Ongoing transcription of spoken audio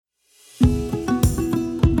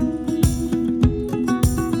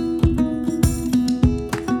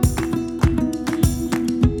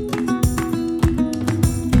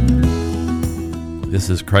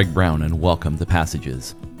is Craig Brown, and welcome to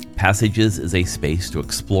Passages. Passages is a space to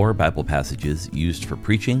explore Bible passages used for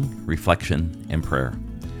preaching, reflection, and prayer.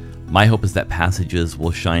 My hope is that Passages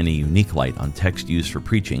will shine a unique light on text used for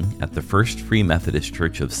preaching at the First Free Methodist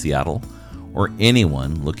Church of Seattle, or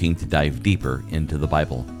anyone looking to dive deeper into the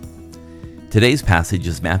Bible. Today's passage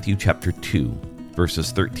is Matthew chapter 2,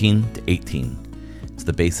 verses 13 to 18. It's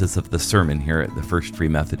the basis of the sermon here at the First Free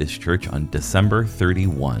Methodist Church on December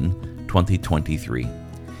 31, 2023.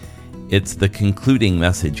 It's the concluding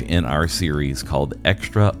message in our series called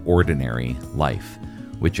Extraordinary Life,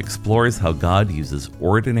 which explores how God uses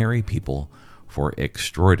ordinary people for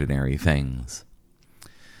extraordinary things.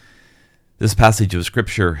 This passage of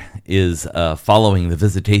Scripture is following the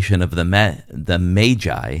visitation of the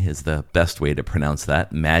Magi, is the best way to pronounce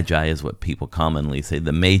that. Magi is what people commonly say.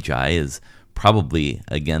 The Magi is probably,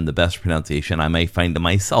 again, the best pronunciation. I may find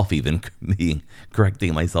myself even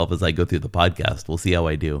correcting myself as I go through the podcast. We'll see how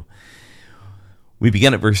I do. We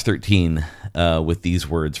begin at verse 13 with these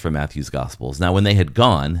words from Matthew's Gospels. Now when they had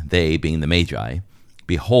gone, they, being the Magi,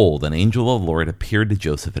 behold, an angel of the Lord appeared to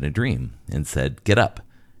Joseph in a dream and said, "Get up,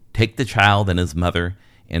 take the child and his mother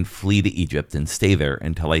and flee to Egypt and stay there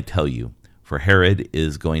until I tell you, for Herod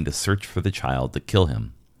is going to search for the child to kill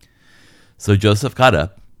him." So Joseph got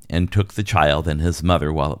up and took the child and his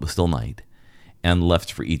mother while it was still night, and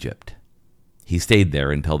left for Egypt. He stayed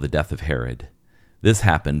there until the death of Herod. This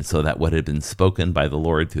happened so that what had been spoken by the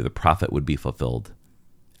Lord through the prophet would be fulfilled.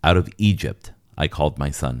 "Out of Egypt I called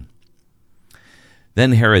my son."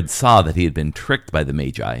 Then Herod saw that he had been tricked by the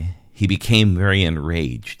Magi. He became very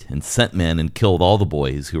enraged and sent men and killed all the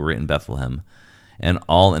boys who were in Bethlehem and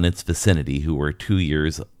all in its vicinity who were 2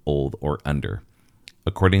 years old or under,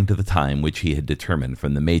 according to the time which he had determined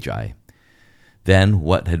from the Magi. Then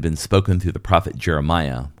what had been spoken through the prophet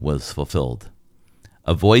Jeremiah was fulfilled.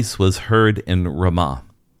 A voice was heard in Ramah,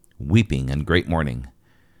 weeping and great mourning,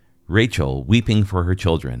 Rachel weeping for her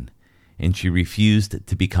children, and she refused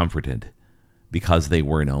to be comforted, because they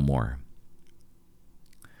were no more.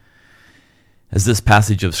 As this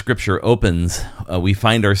passage of Scripture opens, we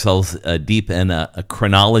find ourselves deep in a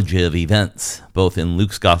chronology of events, both in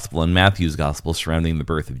Luke's Gospel and Matthew's Gospel, surrounding the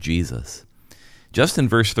birth of Jesus. Just in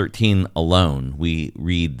verse 13 alone, we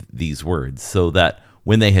read these words, "So that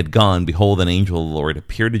when they had gone, behold, an angel of the Lord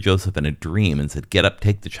appeared to Joseph in a dream and said, 'Get up,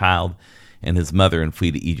 take the child and his mother and flee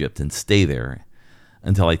to Egypt and stay there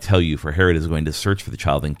until I tell you, for Herod is going to search for the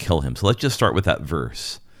child and kill him.'" So let's just start with that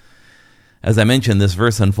verse. As I mentioned, this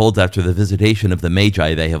verse unfolds after the visitation of the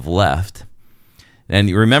Magi. They have left. And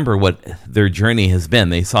you remember what their journey has been.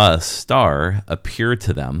 They saw a star appear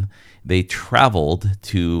to them. They traveled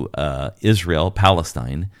to Israel,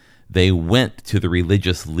 Palestine. They went to the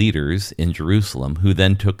religious leaders in Jerusalem, who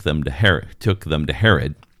then took them to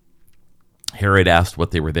Herod. Herod asked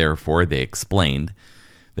what they were there for. They explained.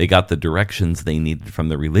 They got the directions they needed from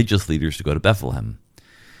the religious leaders to go to Bethlehem.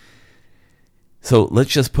 So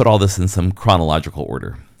let's just put all this in some chronological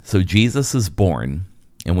order. So Jesus is born,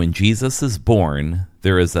 and when Jesus is born,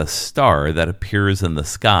 there is a star that appears in the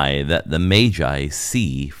sky that the Magi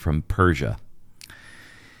see from Persia.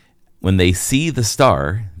 When they see the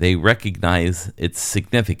star, they recognize its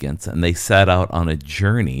significance, and they set out on a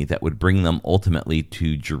journey that would bring them ultimately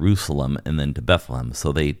to Jerusalem and then to Bethlehem.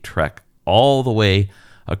 So they trek all the way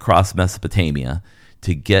across Mesopotamia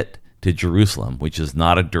to get to Jerusalem, which is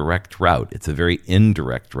not a direct route. It's a very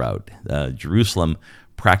indirect route. Jerusalem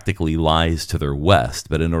practically lies to their west,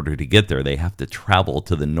 but in order to get there, they have to travel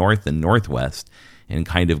to the north and northwest and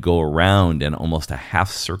kind of go around in almost a half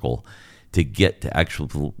circle to get to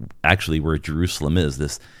actually where Jerusalem is.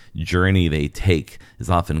 This journey they take is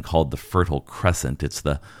often called the Fertile Crescent. It's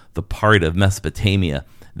the part of Mesopotamia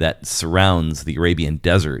that surrounds the Arabian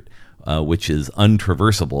Desert, which is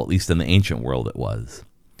untraversable, at least in the ancient world it was.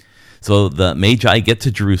 So the Magi get to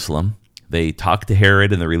Jerusalem. They talk to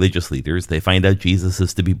Herod and the religious leaders. They find out Jesus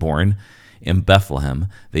is to be born in Bethlehem.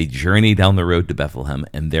 They journey down the road to Bethlehem,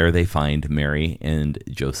 and there they find Mary and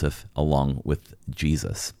Joseph along with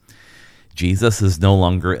Jesus. Jesus is no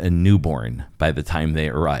longer a newborn by the time they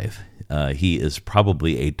arrive. He is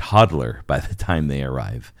probably a toddler by the time they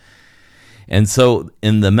arrive. And so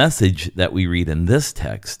in the message that we read in this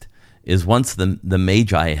text is once the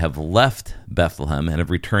Magi have left Bethlehem and have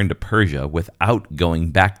returned to Persia without going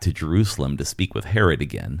back to Jerusalem to speak with Herod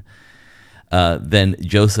again, then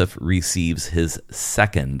Joseph receives his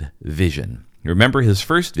second vision. Remember, his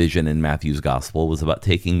first vision in Matthew's Gospel was about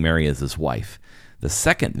taking Mary as his wife. The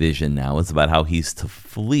second vision now is about how he's to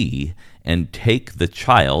flee and take the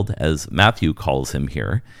child, as Matthew calls him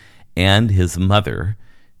here, and his mother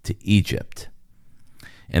to Egypt.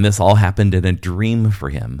 And this all happened in a dream for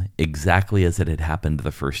him, exactly as it had happened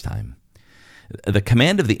the first time. The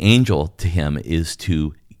command of the angel to him is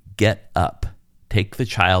to get up, take the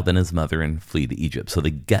child and his mother and flee to Egypt. So the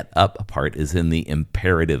get up part is in the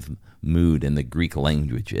imperative mood in the Greek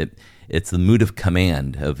language. It's the mood of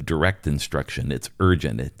command, of direct instruction. It's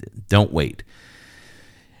urgent. Don't wait.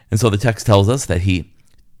 And so the text tells us that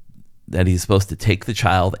he's supposed to take the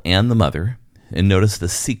child and the mother, and notice the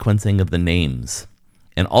sequencing of the names.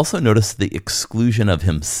 And also notice the exclusion of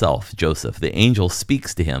himself, Joseph. The angel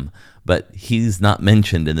speaks to him, but he's not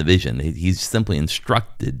mentioned in the vision. He's simply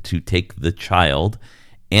instructed to take the child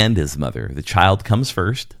and his mother. The child comes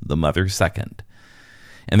first, the mother second.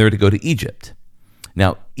 And they're to go to Egypt.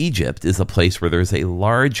 Now, Egypt is a place where there's a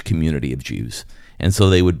large community of Jews. And so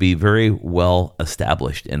they would be very well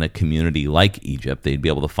established in a community like Egypt. They'd be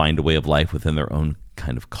able to find a way of life within their own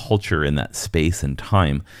kind of culture in that space and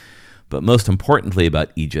time. But most importantly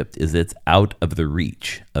about Egypt is it's out of the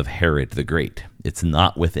reach of Herod the Great. It's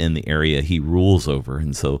not within the area he rules over,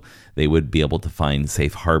 and so they would be able to find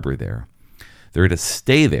safe harbor there. They're to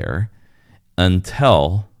stay there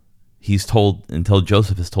until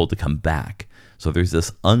Joseph is told to come back. So there's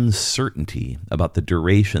this uncertainty about the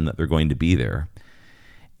duration that they're going to be there.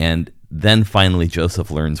 And then finally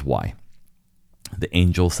Joseph learns why. The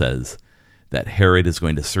angel says that Herod is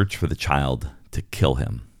going to search for the child to kill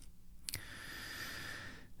him.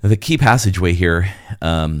 The key passageway here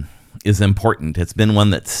is important. It's been one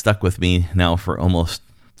that's stuck with me now for almost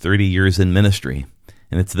 30 years in ministry.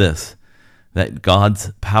 And it's this, that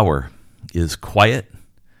God's power is quiet,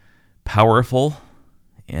 powerful,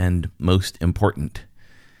 and most important,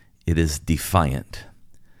 it is defiant.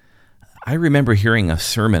 I remember hearing a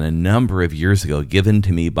sermon a number of years ago given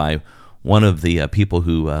to me by one of the people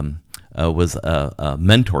who was a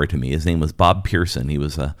mentor to me. His name was Bob Pearson. He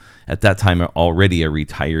was, at that time, already a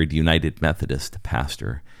retired United Methodist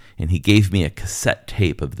pastor. And he gave me a cassette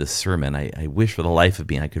tape of this sermon. I wish for the life of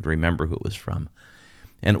me I could remember who it was from.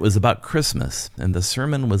 And it was about Christmas. And the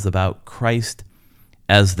sermon was about Christ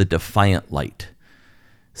as the defiant light.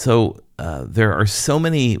 So there are so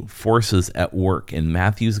many forces at work in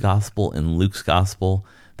Matthew's gospel and Luke's gospel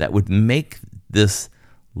that would make this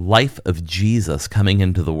life of Jesus coming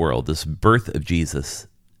into the world, this birth of Jesus,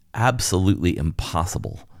 absolutely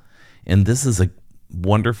impossible. And this is a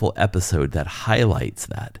wonderful episode that highlights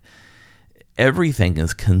that. Everything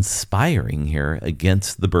is conspiring here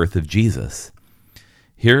against the birth of Jesus.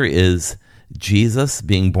 Here is Jesus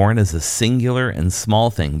being born as a singular and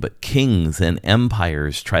small thing, but kings and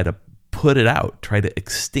empires try to put it out, try to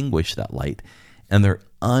extinguish that light, and they're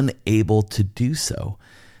unable to do so.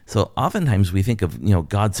 So oftentimes we think of,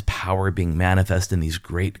 God's power being manifest in these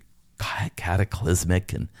great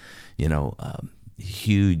cataclysmic and,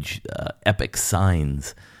 huge epic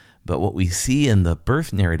signs. But what we see in the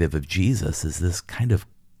birth narrative of Jesus is this kind of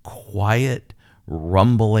quiet,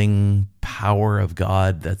 rumbling power of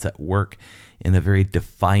God that's at work in a very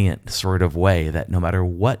defiant sort of way, that no matter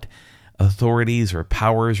what authorities or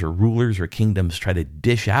powers or rulers or kingdoms try to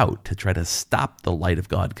dish out to try to stop the light of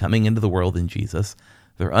God coming into the world in Jesus,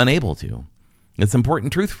 they're unable to. It's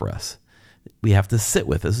important truth for us. We have to sit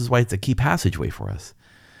with. This is why it's a key passageway for us.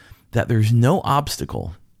 That there's no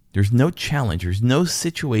obstacle, there's no challenge, there's no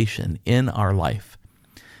situation in our life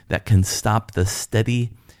that can stop the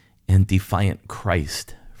steady and defiant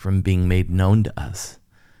Christ from being made known to us.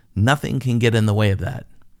 Nothing can get in the way of that.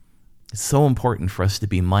 It's so important for us to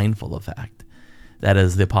be mindful of the fact that,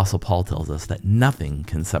 as the Apostle Paul tells us, that nothing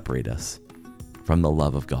can separate us from the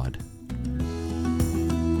love of God.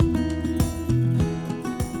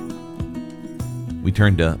 We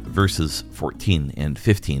turn to verses 14 and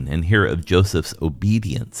 15 and hear of Joseph's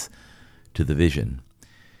obedience to the vision.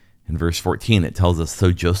 In verse 14, it tells us,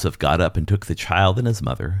 "So Joseph got up and took the child and his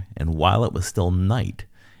mother, and while it was still night,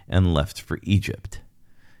 and left for Egypt.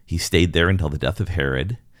 He stayed there until the death of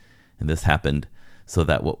Herod, and this happened so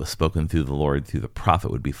that what was spoken through the Lord through the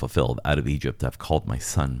prophet would be fulfilled. Out of Egypt I've called my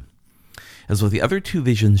son." As with the other two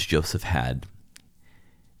visions Joseph had,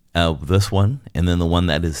 this one, and then the one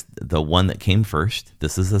that came first.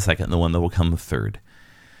 This is the second, and the one that will come third.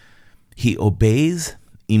 He obeys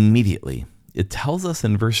immediately. It tells us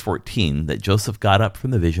in verse 14 that Joseph got up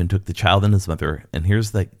from the vision, took the child and his mother, and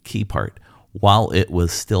here's the key part, while it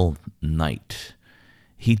was still night.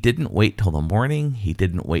 He didn't wait till the morning. He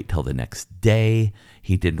didn't wait till the next day.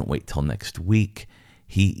 He didn't wait till next week.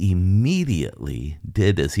 He immediately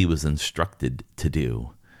did as he was instructed to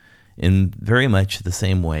do. In very much the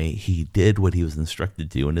same way, he did what he was instructed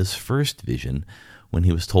to do in his first vision when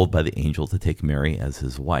he was told by the angel to take Mary as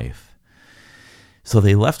his wife. So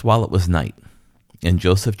they left while it was night. And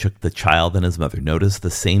Joseph took the child and his mother. Notice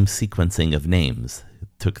the same sequencing of names.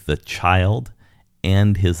 Took the child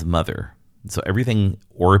and his mother. So everything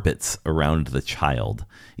orbits around the child.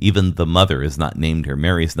 Even the mother is not named here.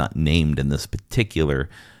 Mary is not named in this particular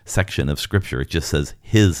section of Scripture. It just says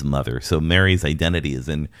his mother. So Mary's identity is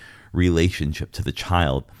in relationship to the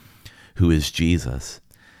child, who is Jesus.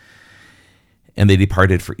 And they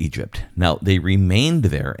departed for Egypt. Now, they remained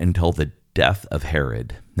there until the death of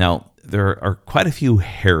Herod. Now, there are quite a few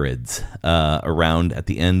Herods around at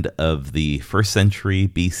the end of the 1st century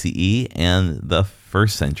BCE and the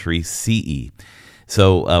 1st century CE.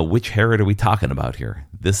 So which Herod are we talking about here?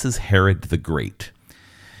 This is Herod the Great.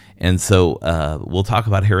 And so we'll talk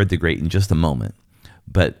about Herod the Great in just a moment.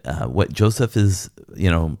 But what Joseph is,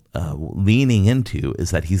 leaning into is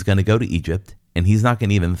that he's going to go to Egypt, and he's not going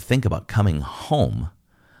to even think about coming home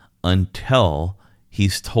until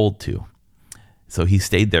he's told to. So he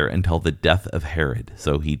stayed there until the death of Herod.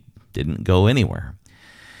 So he didn't go anywhere.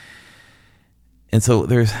 And so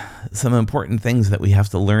there's some important things that we have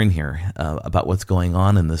to learn here about what's going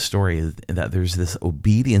on in this story, that there's this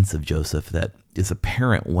obedience of Joseph that is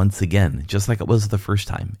apparent once again, just like it was the first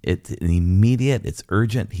time. It's immediate, it's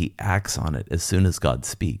urgent, he acts on it as soon as God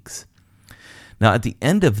speaks. Now, at the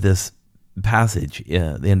end of this passage,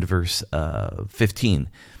 the end of verse 15,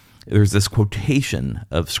 there's this quotation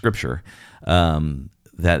of Scripture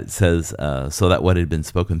that says, so that what had been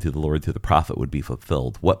spoken through the Lord through the prophet would be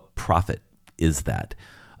fulfilled. What prophet is that?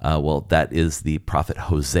 Well, that is the prophet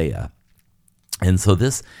Hosea. And so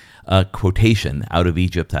this quotation, out of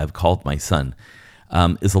Egypt I have called my son,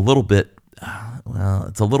 is a little bit,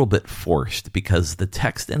 it's a little bit forced, because the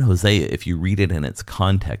text in Hosea, if you read it in its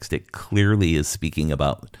context, it clearly is speaking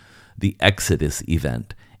about the Exodus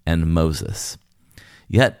event and Moses.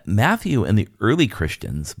 Yet Matthew and the early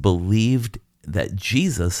Christians believed that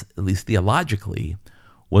Jesus, at least theologically,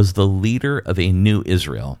 was the leader of a new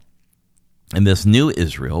Israel. And this new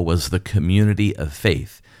Israel was the community of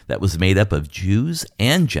faith that was made up of Jews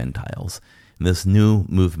and Gentiles in this new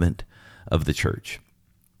movement of the church.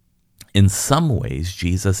 In some ways,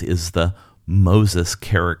 Jesus is the Moses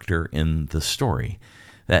character in the story,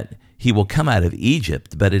 that he will come out of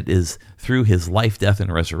Egypt, but it is through his life, death,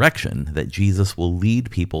 and resurrection that Jesus will lead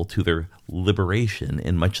people to their liberation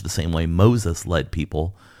in much the same way Moses led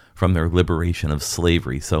people from their liberation of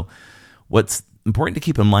slavery. So what's important to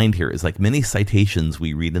keep in mind here is, like many citations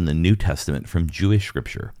we read in the New Testament from Jewish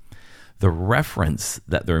scripture, the reference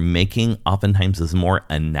that they're making oftentimes is more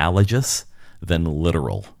analogous than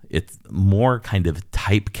literal. It's more kind of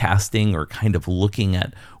typecasting, or kind of looking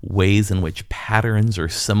at ways in which patterns are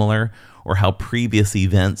similar, or how previous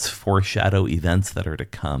events foreshadow events that are to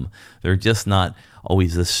come. They're just not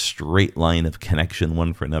always a straight line of connection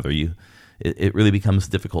one for another. It really becomes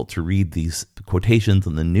difficult to read these quotations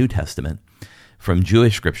in the New Testament from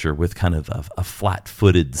Jewish scripture with kind of a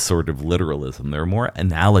flat-footed sort of literalism. They're more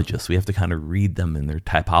analogous. We have to kind of read them in their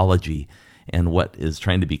typology and what is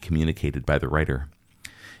trying to be communicated by the writer.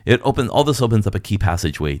 All this opens up a key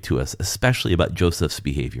passageway to us, especially about Joseph's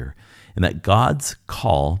behavior, and that God's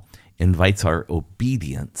call invites our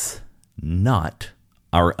obedience, not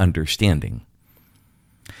our understanding.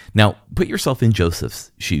 Now, put yourself in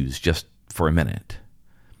Joseph's shoes just for a minute.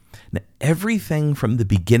 Now, everything from the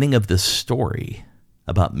beginning of this story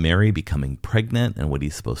about Mary becoming pregnant and what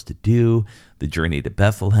he's supposed to do, the journey to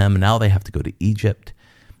Bethlehem, now they have to go to Egypt,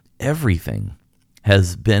 everything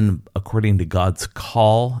has been according to God's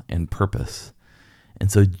call and purpose.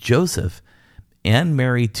 And so Joseph and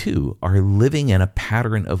Mary too are living in a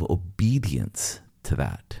pattern of obedience to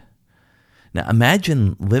that. Now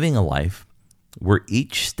imagine living a life where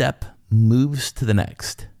each step moves to the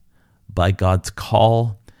next by God's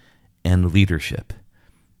call and leadership.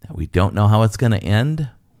 Now, we don't know how it's going to end.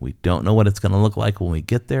 We don't know what it's going to look like when we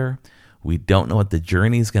get there. We don't know what the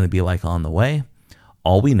journey is going to be like on the way.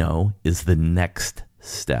 All we know is the next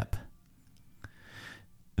step.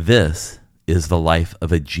 This is the life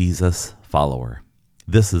of a Jesus follower.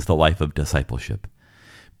 This is the life of discipleship.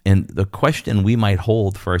 And the question we might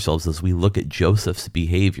hold for ourselves as we look at Joseph's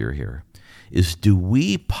behavior here is, do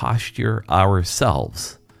we posture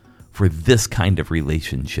ourselves for this kind of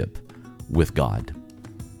relationship with God?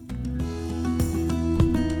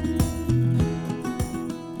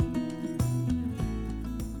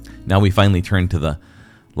 Now we finally turn to the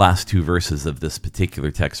last two verses of this particular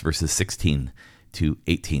text, verses 16 to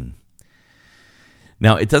 18.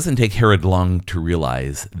 Now, it doesn't take Herod long to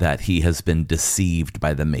realize that he has been deceived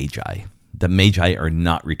by the Magi, the Magi are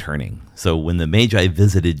not returning. So when the Magi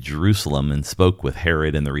visited Jerusalem and spoke with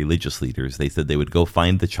Herod and the religious leaders, they said they would go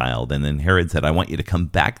find the child. And then Herod said, I want you to come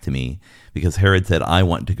back to me, because Herod said, I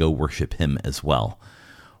want to go worship him as well.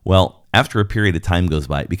 Well, after a period of time goes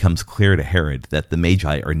by, it becomes clear to Herod that the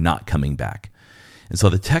Magi are not coming back. And so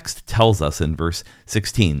the text tells us in verse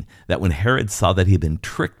 16 that when Herod saw that he had been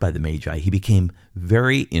tricked by the Magi, he became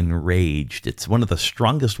very enraged. It's one of the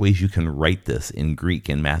strongest ways you can write this in Greek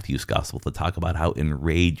in Matthew's gospel, to talk about how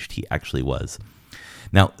enraged he actually was.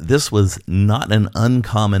 Now, this was not an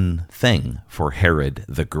uncommon thing for Herod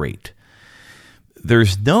the Great.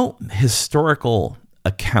 There's no historical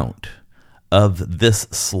account of this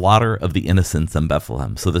slaughter of the innocents in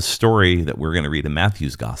Bethlehem. So the story that we're going to read in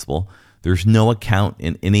Matthew's gospel, there's no account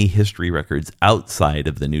in any history records outside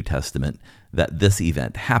of the New Testament that this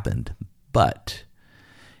event happened. But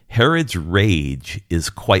Herod's rage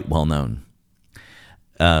is quite well known.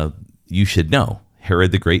 You should know,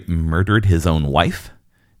 Herod the Great murdered his own wife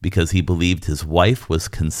because he believed his wife was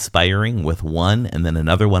conspiring with one and then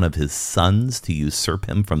another one of his sons to usurp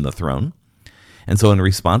him from the throne. And so in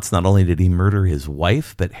response, not only did he murder his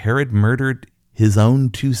wife, but Herod murdered his own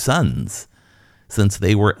two sons, since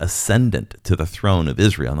they were ascendant to the throne of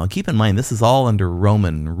Israel. Now keep in mind, this is all under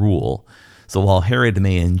Roman rule. So while Herod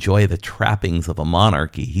may enjoy the trappings of a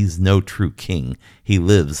monarchy, he's no true king. He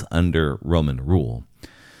lives under Roman rule.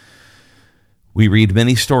 We read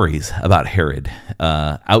many stories about Herod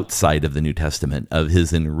outside of the New Testament, of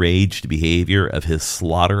his enraged behavior, of his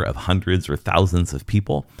slaughter of hundreds or thousands of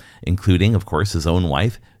people, including, of course, his own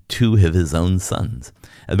wife, two of his own sons.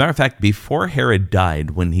 As a matter of fact, before Herod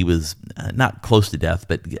died, when he was not close to death,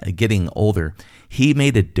 but getting older, he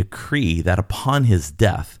made a decree that upon his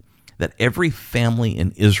death, that every family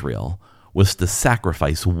in Israel was to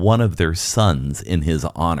sacrifice one of their sons in his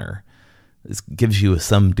honor. This gives you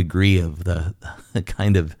some degree of the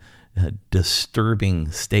kind of disturbing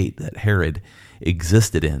state that Herod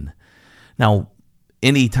existed in. Now,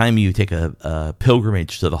 anytime you take a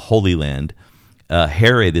pilgrimage to the Holy Land,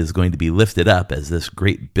 Herod is going to be lifted up as this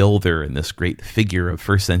great builder and this great figure of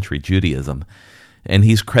first century Judaism. And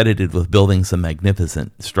he's credited with building some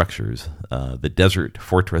magnificent structures. The desert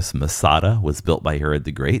fortress Masada was built by Herod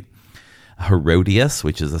the Great. Herodias,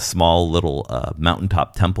 which is a small little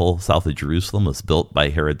mountaintop temple south of Jerusalem, was built by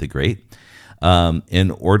Herod the Great.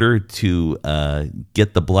 In order to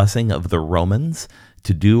get the blessing of the Romans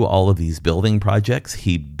to do all of these building projects,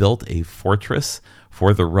 he built a fortress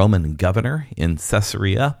for the Roman governor in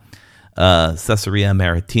Caesarea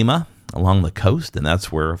Maritima, along the coast, and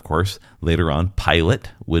that's where, of course, later on Pilate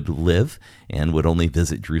would live and would only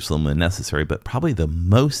visit Jerusalem when necessary. But probably the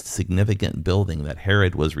most significant building that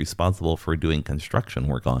Herod was responsible for doing construction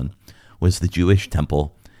work on was the Jewish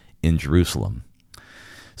temple in Jerusalem.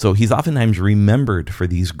 So he's oftentimes remembered for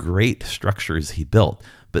these great structures he built.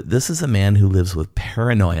 But this is a man who lives with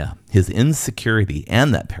paranoia. His insecurity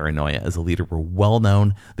and that paranoia as a leader were well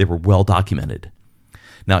known. They were well documented.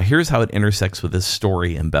 Now, here's how it intersects with this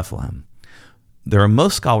story in Bethlehem.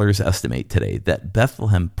 Most scholars estimate today that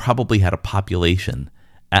Bethlehem probably had a population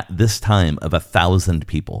at this time of 1,000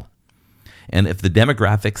 people. And if the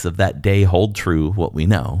demographics of that day hold true, what we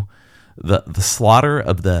know, the slaughter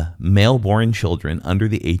of the male-born children under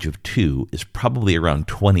the age of 2 is probably around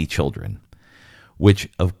 20 children, which,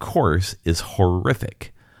 of course, is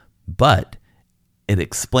horrific. But it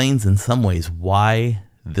explains in some ways why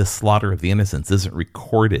this slaughter of the innocents isn't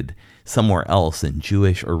recorded somewhere else in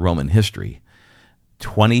Jewish or Roman history.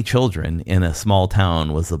 20 children in a small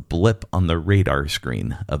town was a blip on the radar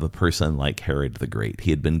screen of a person like Herod the Great.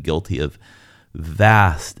 He had been guilty of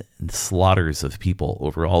vast slaughters of people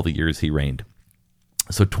over all the years he reigned.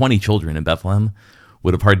 So 20 children in Bethlehem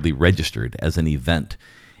would have hardly registered as an event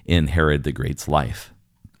in Herod the Great's life.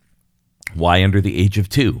 Why under the age of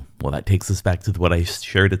 2? Well, that takes us back to what I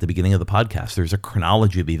shared at the beginning of the podcast. There's a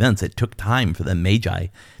chronology of events. It took time for the Magi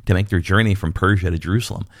to make their journey from Persia to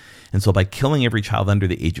Jerusalem. And so by killing every child under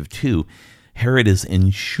the age of 2, Herod is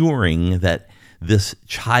ensuring that this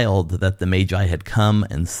child that the Magi had come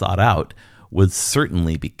and sought out would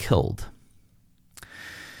certainly be killed.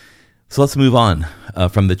 So let's move on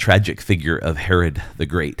from the tragic figure of Herod the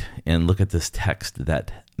Great and look at this text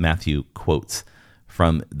that Matthew quotes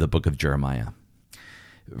from the book of Jeremiah.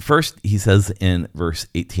 First, he says in verse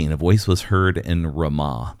 18, a voice was heard in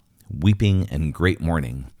Ramah, weeping and great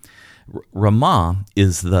mourning. Ramah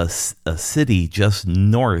is a city just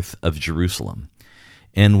north of Jerusalem.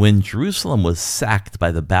 And when Jerusalem was sacked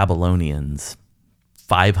by the Babylonians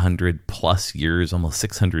 500 plus years, almost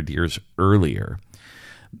 600 years earlier,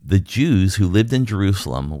 the Jews who lived in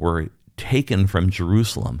Jerusalem were taken from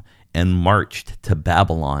Jerusalem and marched to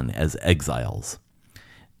Babylon as exiles.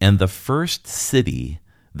 And the first city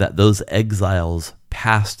that those exiles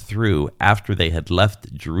passed through after they had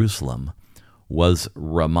left Jerusalem was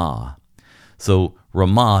Ramah. So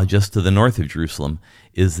Ramah, just to the north of Jerusalem,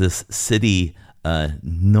 is this city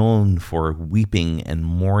known for weeping and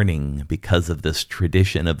mourning because of this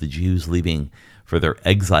tradition of the Jews leaving for their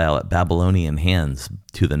exile at Babylonian hands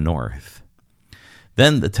to the north.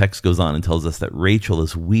 Then the text goes on and tells us that Rachel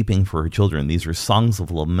is weeping for her children. These are songs of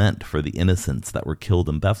lament for the innocents that were killed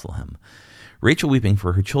in Bethlehem. Rachel weeping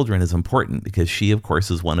for her children is important because she, of course,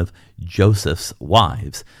 is one of Joseph's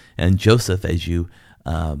wives. And Joseph, as you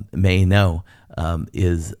may know,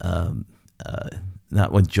 is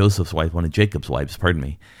not one of Joseph's wives, one of Jacob's wives, pardon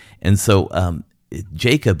me. And so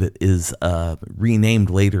Jacob is renamed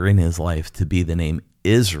later in his life to be the name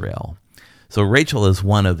Israel. So Rachel is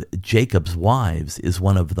one of Jacob's wives, is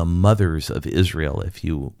one of the mothers of Israel, if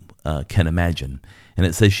you can imagine. And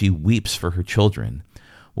it says she weeps for her children.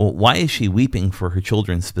 Well, why is she weeping for her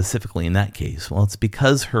children specifically in that case? Well, it's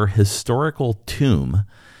because her historical tomb,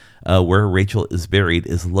 where Rachel is buried,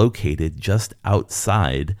 is located just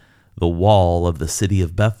outside the wall of the city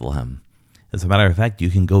of Bethlehem. As a matter of fact, you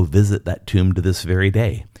can go visit that tomb to this very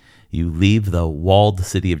day. You leave the walled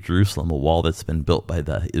city of Jerusalem, a wall that's been built by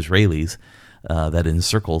the Israelis that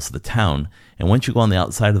encircles the town. And once you go on the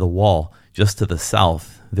outside of the wall, just to the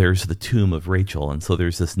south, there's the tomb of Rachel. And so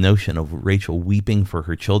there's this notion of Rachel weeping for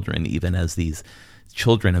her children, even as these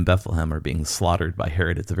children in Bethlehem are being slaughtered by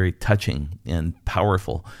Herod. It's a very touching and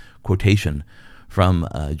powerful quotation from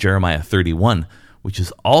Jeremiah 31, which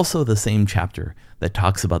is also the same chapter that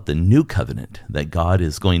talks about the new covenant that God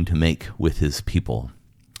is going to make with his people.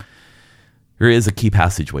 There is a key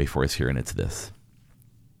passageway for us here, and it's this: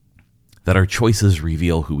 that our choices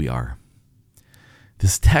reveal who we are.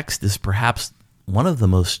 This text is perhaps one of the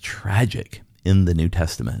most tragic in the New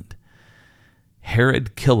Testament.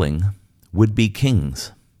 Herod killing would-be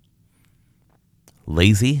kings.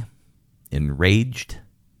 Lazy, enraged,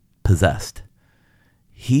 possessed.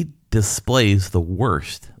 He displays the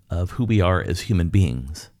worst of who we are as human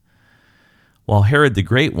beings. While Herod the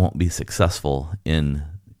Great won't be successful in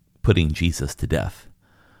putting Jesus to death,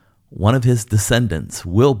 one of his descendants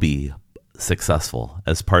will be successful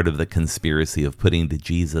as part of the conspiracy of putting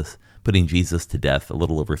Jesus to death a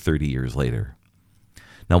little over 30 years later.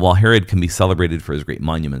 Now, while Herod can be celebrated for his great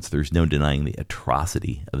monuments, there's no denying the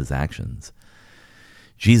atrocity of his actions.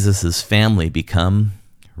 Jesus' family become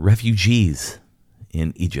refugees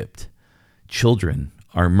in Egypt. Children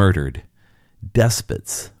are murdered.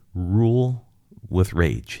 Despots rule with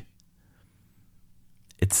rage.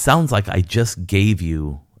 It sounds like I just gave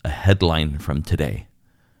you a headline from today.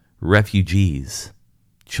 Refugees,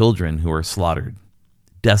 children who are slaughtered,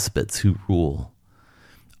 despots who rule.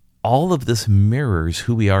 All of this mirrors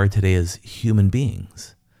who we are today as human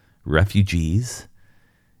beings. Refugees,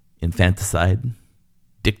 infanticide,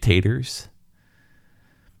 dictators.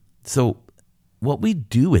 So what we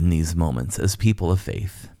do in these moments as people of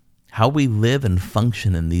faith, how we live and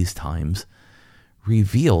function in these times,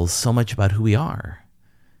 reveals so much about who we are.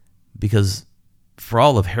 Because for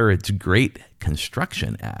all of Herod's great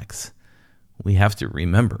construction acts, we have to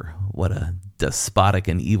remember what a despotic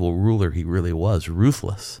and evil ruler he really was,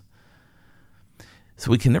 ruthless. So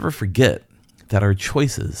we can never forget that our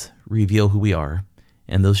choices reveal who we are,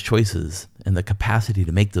 and those choices and the capacity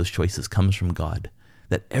to make those choices comes from God.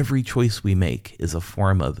 That every choice we make is a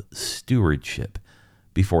form of stewardship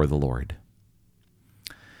before the Lord.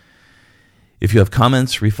 If you have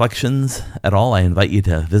comments, reflections at all, I invite you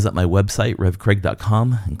to visit my website,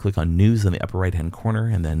 revcraig.com, and click on News in the upper right-hand corner,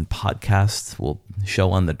 and then Podcasts will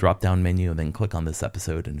show on the drop-down menu, and then click on this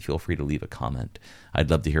episode, and feel free to leave a comment.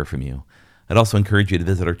 I'd love to hear from you. I'd also encourage you to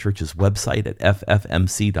visit our church's website at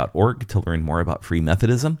ffmc.org to learn more about Free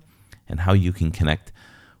Methodism and how you can connect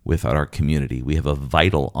with our community. We have a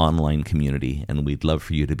vital online community, and we'd love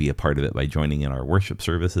for you to be a part of it by joining in our worship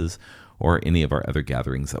services or any of our other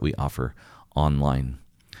gatherings that we offer online.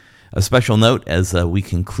 A special note as we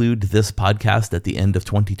conclude this podcast at the end of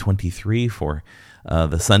 2023 for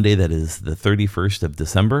the Sunday that is the 31st of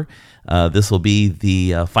December. This will be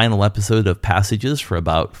the final episode of Passages for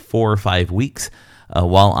about 4 or 5 weeks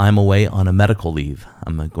while I'm away on a medical leave.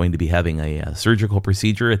 I'm going to be having a surgical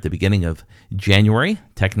procedure at the beginning of January,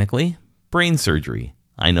 technically, brain surgery.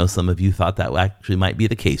 I know some of you thought that actually might be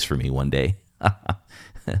the case for me one day.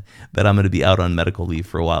 But I'm going to be out on medical leave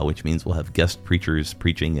for a while, which means we'll have guest preachers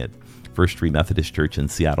preaching at First Free Methodist Church in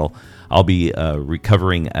Seattle. I'll be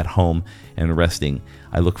recovering at home and resting.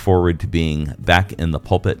 I look forward to being back in the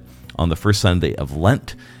pulpit on the first Sunday of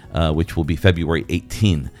Lent, which will be February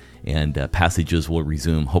 18. and Passages will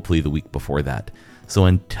resume hopefully the week before that. So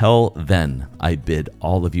until then, I bid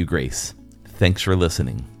all of you grace. Thanks for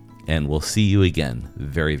listening, and we'll see you again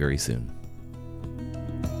very, very soon.